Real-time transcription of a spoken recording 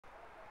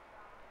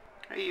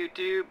Hey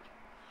YouTube,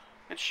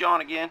 it's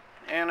Sean again,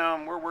 and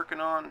we're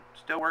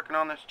still working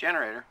on this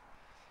generator,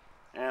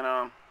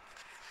 and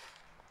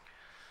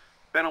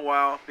been a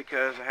while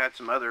because I had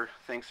some other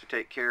things to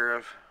take care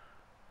of,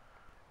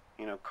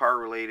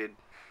 car-related,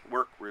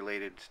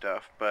 work-related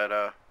stuff. But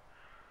I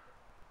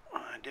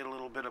did a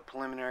little bit of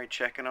preliminary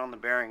checking on the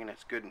bearing, and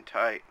it's good and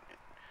tight.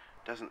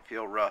 It doesn't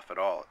feel rough at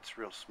all. It's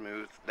real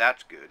smooth.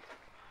 That's good.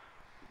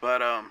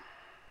 But I'll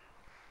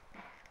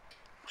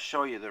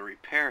show you the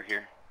repair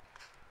here.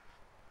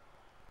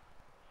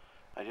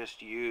 I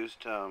just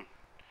used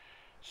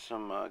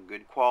some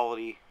good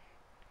quality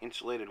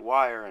insulated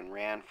wire and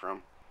ran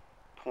from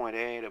point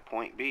A to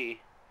point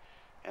B,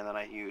 and then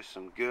I used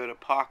some good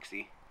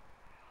epoxy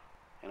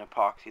and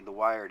epoxied the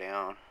wire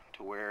down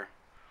to where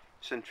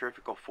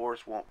centrifugal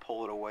force won't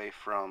pull it away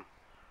from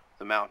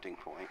the mounting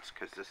points,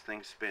 because this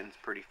thing spins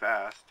pretty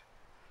fast,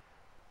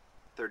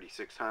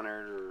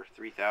 3600 or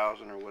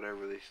 3000 or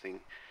whatever these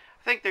things.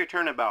 I think they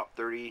turn about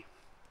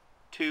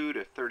 32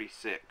 to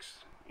 36,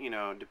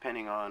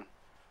 depending on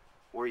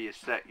where you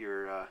set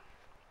your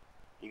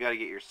you got to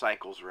get your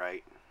cycles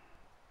right.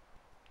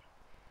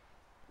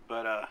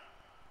 But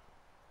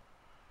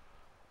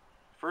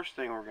first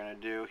thing we're going to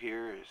do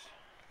here is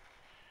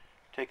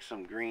take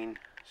some green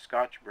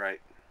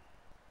Scotch-Brite,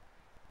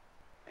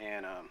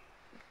 and I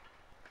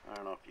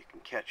don't know if you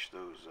can catch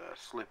those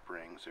slip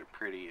rings. They're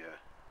pretty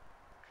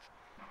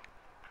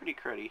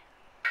cruddy.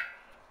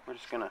 We're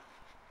just going to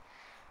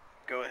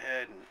go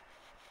ahead and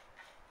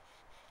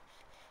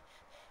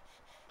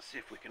see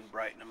if we can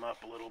brighten them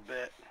up a little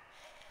bit.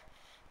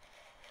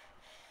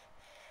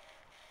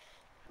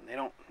 And they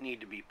don't need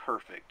to be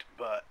perfect,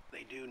 but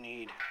they do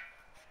need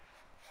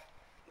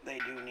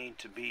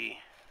to be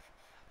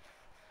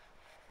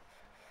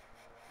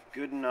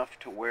good enough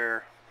to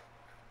where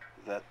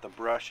that the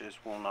brushes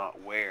will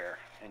not wear,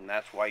 and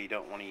that's why you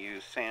don't want to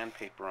use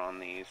sandpaper on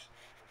these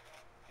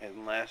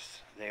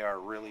unless they are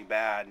really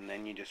bad, and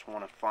then you just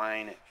want to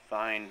fine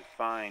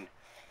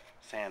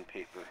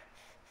sandpaper,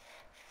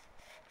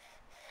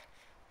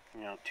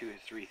 2,000 to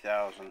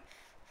 3,000.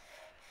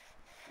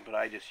 But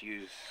I just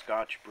use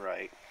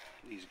Scotch-Brite,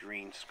 these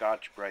green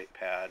Scotch-Brite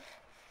pads,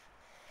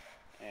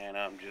 and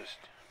just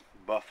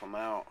buff them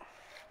out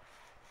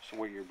so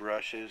where your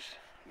brushes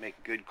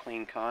make good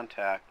clean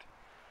contact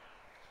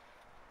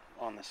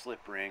on the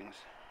slip rings.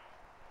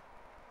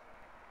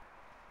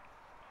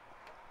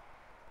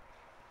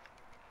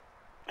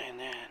 And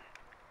then,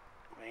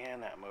 man,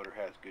 that motor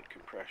has good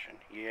compression.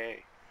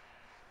 Yay,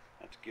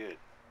 that's good.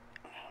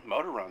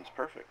 Motor runs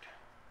perfect,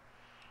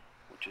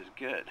 which is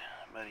good.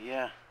 But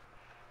yeah,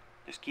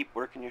 just keep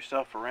working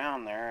yourself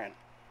around there, and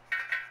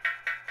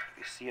if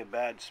you see a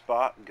bad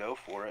spot, go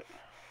for it.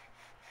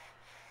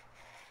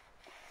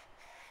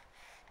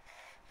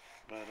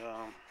 But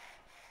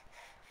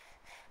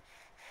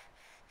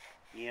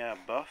yeah,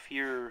 buff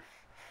your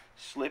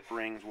slip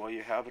rings while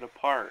you have it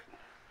apart,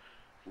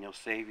 and you'll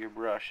save your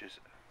brushes.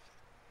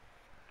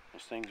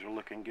 Those things are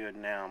looking good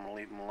now. I'm gonna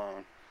leave them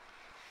alone.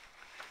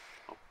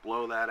 I'll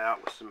blow that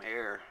out with some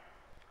air.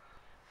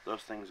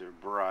 Those things are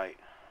bright,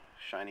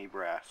 shiny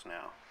brass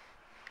now,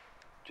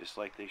 just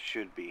like they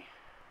should be.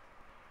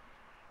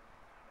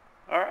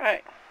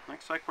 Alright,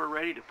 looks like we're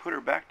ready to put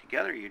her back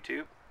together,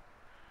 YouTube.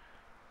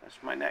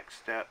 That's my next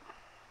step.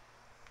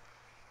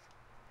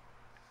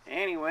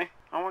 Anyway,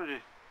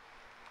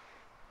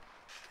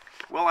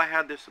 while I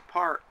had this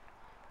apart,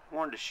 I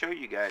wanted to show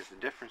you guys the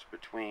difference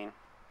between,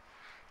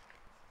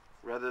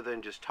 rather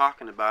than just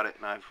talking about it,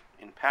 and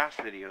in past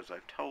videos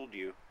I've told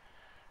you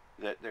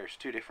that there's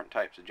two different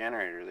types of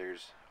generator.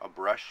 There's a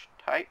brush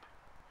type,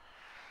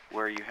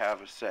 where you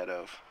have a set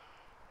of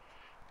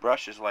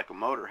brushes like a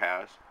motor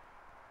has.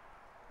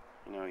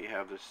 You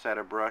have this set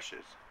of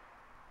brushes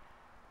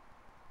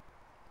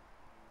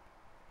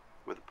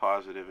with a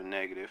positive and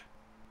negative,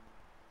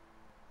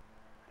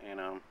 and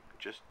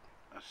just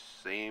the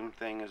same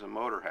thing as a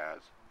motor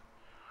has.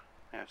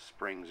 They have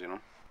springs in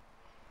them.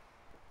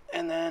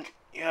 And then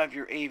you have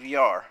your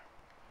AVR,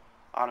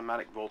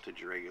 automatic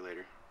voltage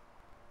regulator,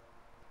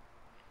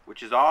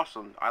 which is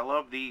awesome. I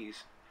love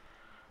these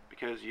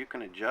because you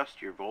can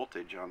adjust your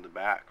voltage on the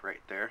back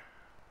right there.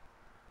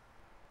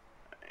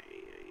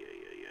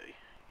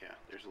 Yeah,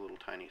 there's a little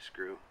tiny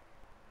screw. You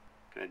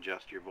can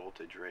adjust your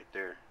voltage right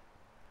there.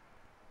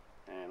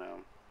 And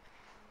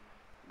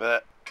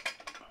but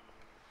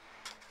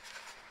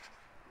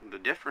the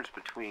difference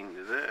between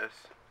this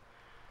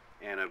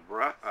and a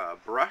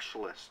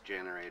brushless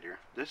generator,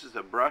 this is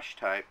a brush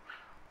type.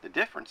 The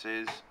difference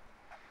is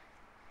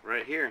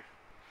right here.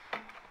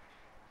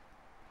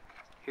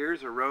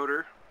 Here's a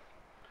rotor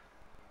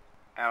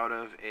out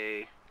of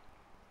a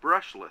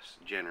brushless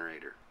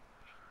generator.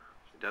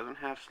 It doesn't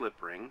have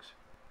slip rings,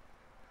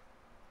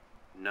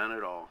 none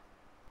at all,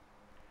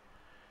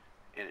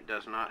 and it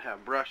does not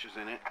have brushes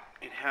in it.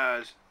 It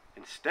has,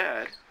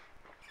 instead,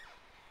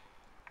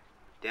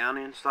 down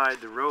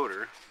inside the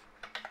rotor,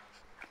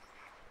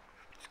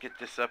 let's get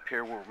this up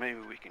here where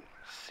maybe we can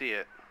see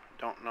it,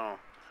 don't know.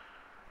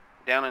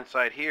 Down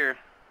inside here,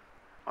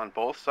 on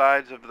both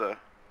sides of the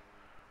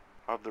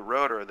of the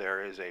rotor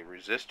there is a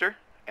resistor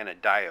and a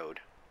diode.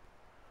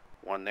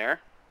 One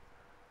there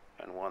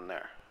and one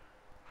there.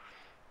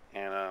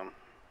 And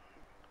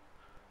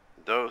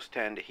those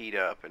tend to heat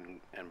up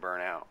and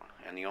burn out.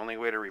 And the only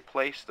way to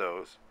replace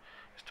those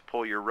is to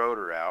pull your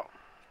rotor out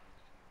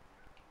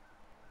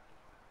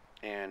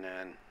and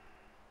then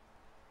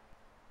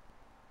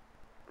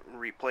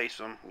replace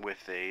them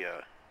with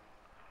a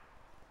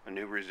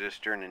new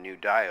resistor and a new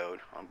diode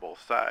on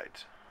both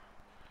sides.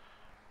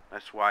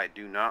 That's why I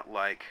do not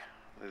like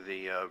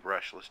the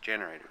brushless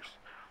generators.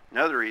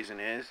 Another reason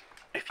is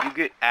if you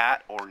get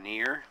at or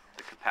near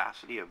the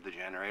capacity of the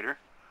generator,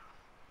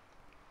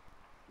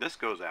 this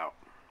goes out.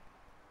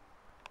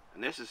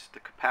 And this is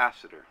the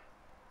capacitor.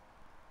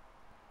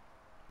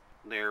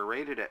 They're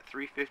rated at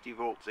 350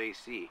 volts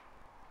AC.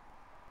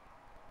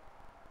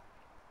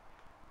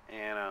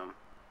 And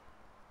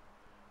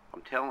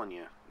I'm telling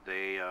you,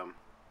 they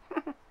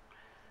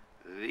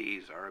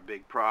these are a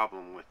big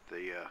problem with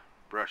the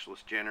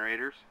brushless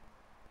generators.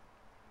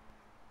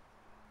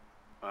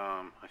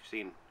 I've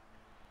seen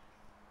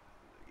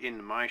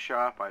in my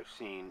shop, I've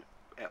seen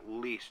at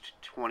least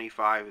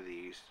 25 of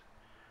these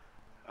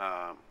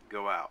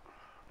go out,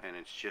 and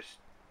it's just,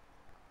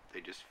 they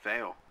just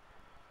fail.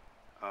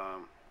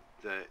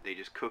 They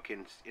just cook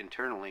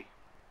internally.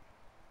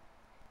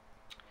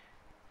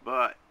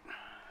 But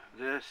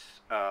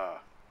this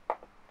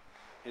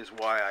is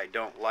why I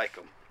don't like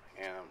them.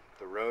 And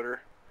the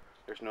rotor,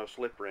 there's no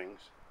slip rings,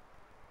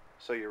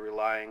 so you're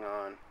relying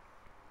on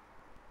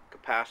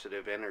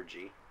capacitive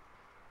energy,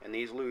 and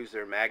these lose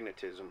their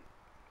magnetism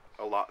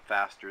a lot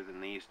faster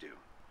than these do.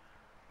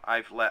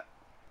 I've let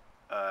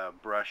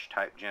brush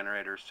type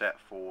generators set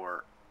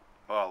for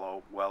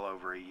well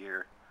over a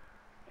year,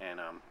 and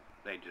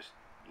they just,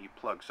 you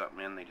plug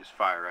something in, they just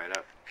fire right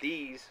up.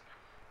 These,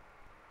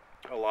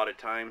 a lot of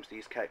times,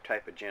 these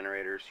type of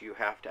generators, you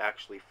have to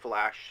actually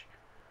flash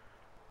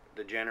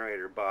the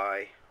generator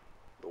by.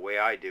 The way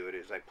I do it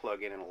is I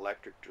plug in an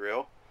electric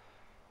drill,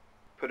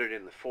 put it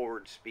in the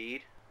forward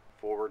speed,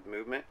 forward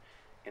movement,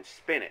 and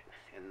spin it,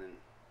 and then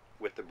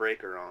with the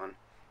breaker on,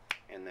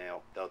 and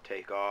they'll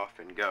take off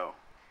and go.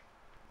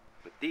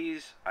 But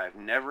these, I've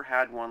never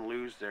had one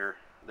lose their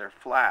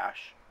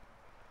flash.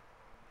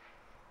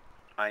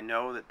 I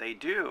know that they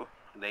do.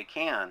 They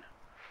can.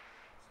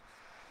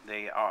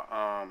 They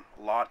are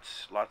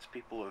lots of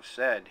people have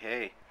said,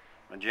 hey,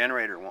 my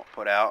generator won't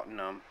put out, and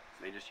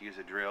they just use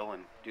a drill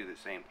and do the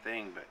same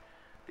thing. But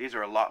these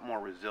are a lot more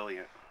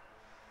resilient.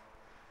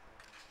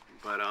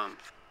 But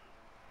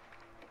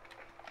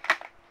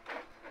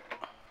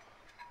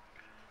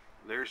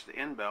there's the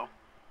end bell.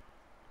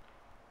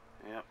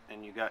 Yep,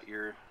 and you got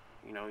your,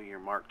 you know, your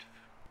marked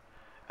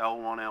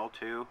L1,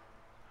 L2,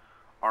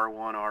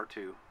 R1,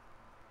 R2.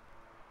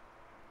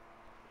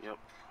 Yep,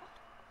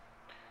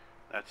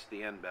 that's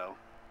the end bell,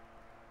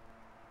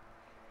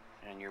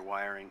 and your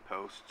wiring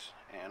posts.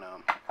 And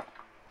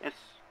it's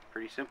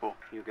pretty simple.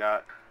 You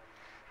got,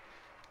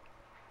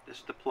 this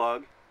is the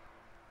plug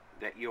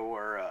that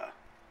your let's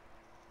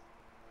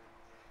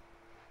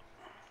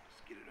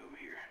get it over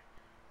here,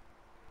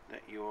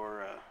 that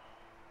your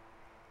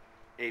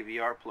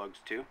AVR plugs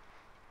to,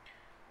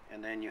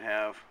 and then you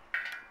have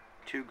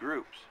two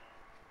groups.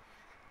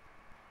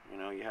 You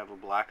know, you have a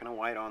black and a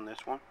white on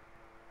this one,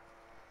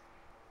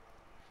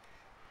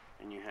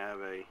 and you have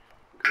a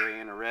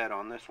gray and a red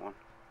on this one.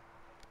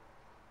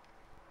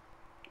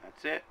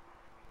 That's it.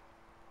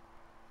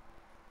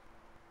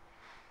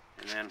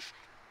 And then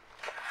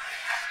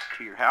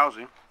to your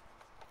housing,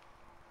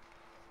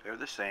 they're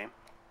the same.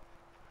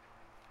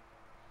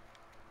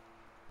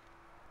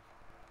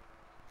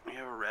 You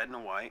have a red and a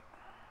white,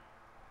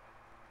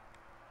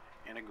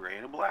 and a gray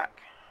and a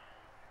black.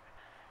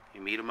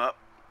 You meet them up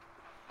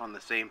on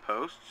the same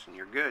posts, and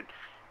you're good.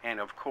 And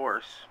of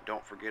course,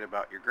 don't forget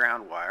about your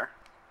ground wire.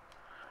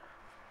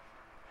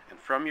 And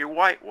from your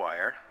white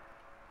wire,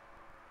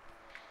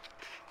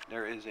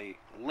 there is a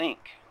link,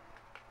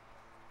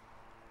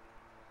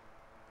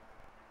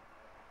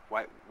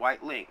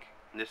 white link,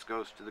 and this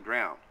goes to the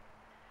ground.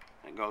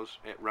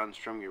 It runs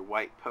from your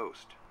white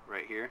post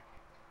right here,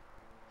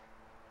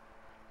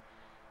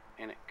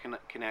 and it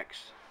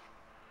connects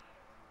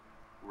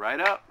right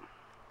up,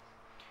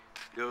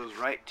 goes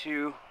right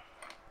to,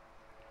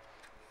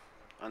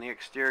 on the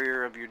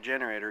exterior of your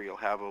generator, you'll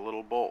have a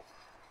little bolt.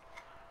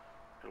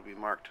 It'll be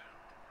marked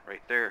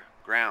right there,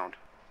 ground.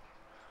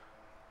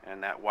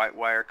 And that white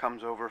wire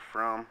comes over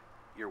from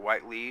your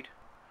white lead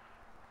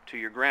to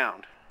your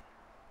ground.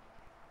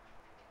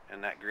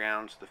 And that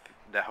grounds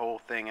the whole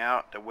thing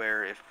out to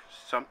where if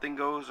something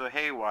goes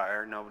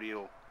haywire, nobody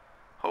will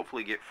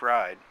hopefully get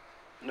fried.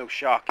 No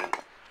shocking.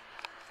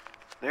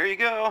 There you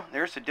go.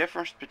 There's the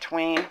difference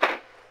between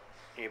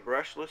a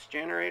brushless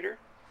generator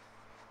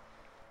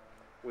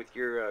with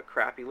your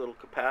crappy little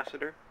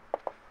capacitor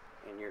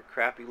and your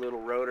crappy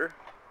little rotor.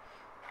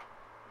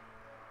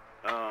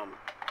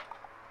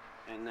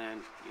 And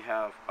then you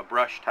have a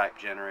brush type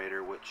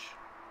generator, which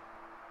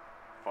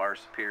far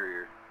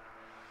superior.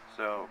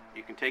 So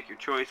you can take your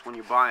choice when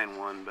you're buying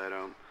one, but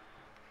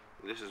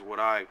this is what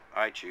I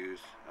choose.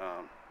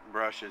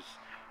 Brushes.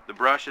 The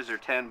brushes are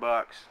 10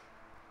 bucks.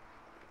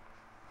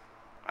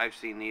 I've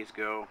seen these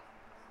go.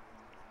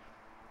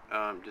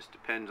 Just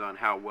depends on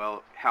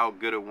how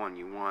good a one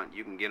you want.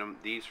 You can get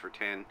these for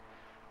 10,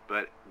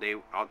 but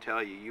I'll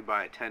tell you, you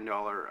buy a $10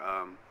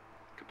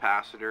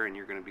 capacitor and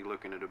you're going to be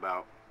looking at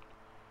about,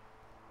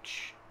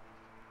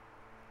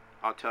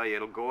 I'll tell you,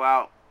 it'll go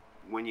out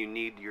when you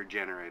need your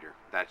generator.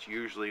 That's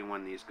usually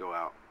when these go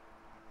out.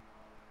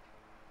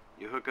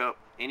 You hook up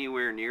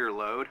anywhere near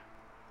load,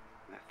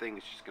 that thing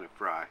is just going to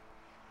fry.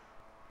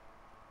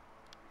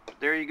 But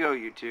there you go,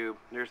 YouTube.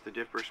 There's the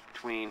difference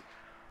between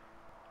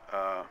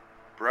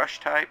brush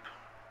type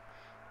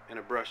and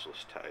a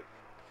brushless type.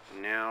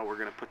 Now we're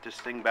going to put this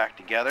thing back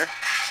together,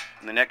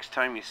 and the next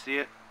time you see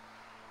it,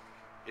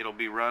 it'll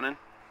be running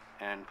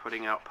and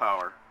putting out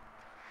power.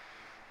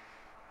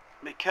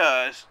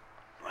 Because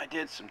I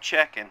did some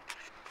checking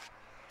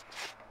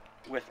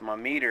with my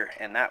meter,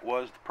 and that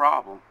was the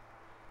problem.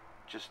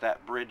 Just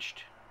that bridge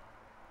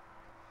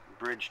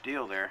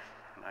deal there.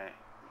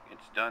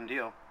 It's done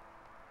deal.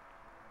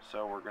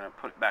 So we're going to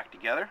put it back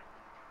together,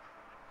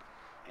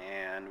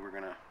 and we're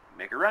going to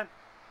make it run.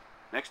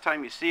 Next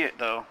time you see it,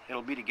 though,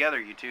 it'll be together,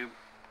 YouTube.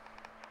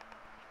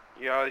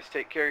 You always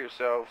take care of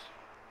yourselves.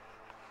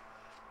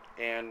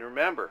 And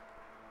remember,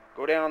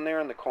 go down there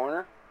in the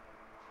corner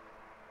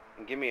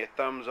and give me a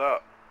thumbs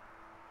up.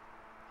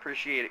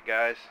 Appreciate it,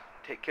 guys.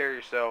 Take care of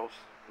yourselves.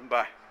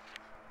 Bye.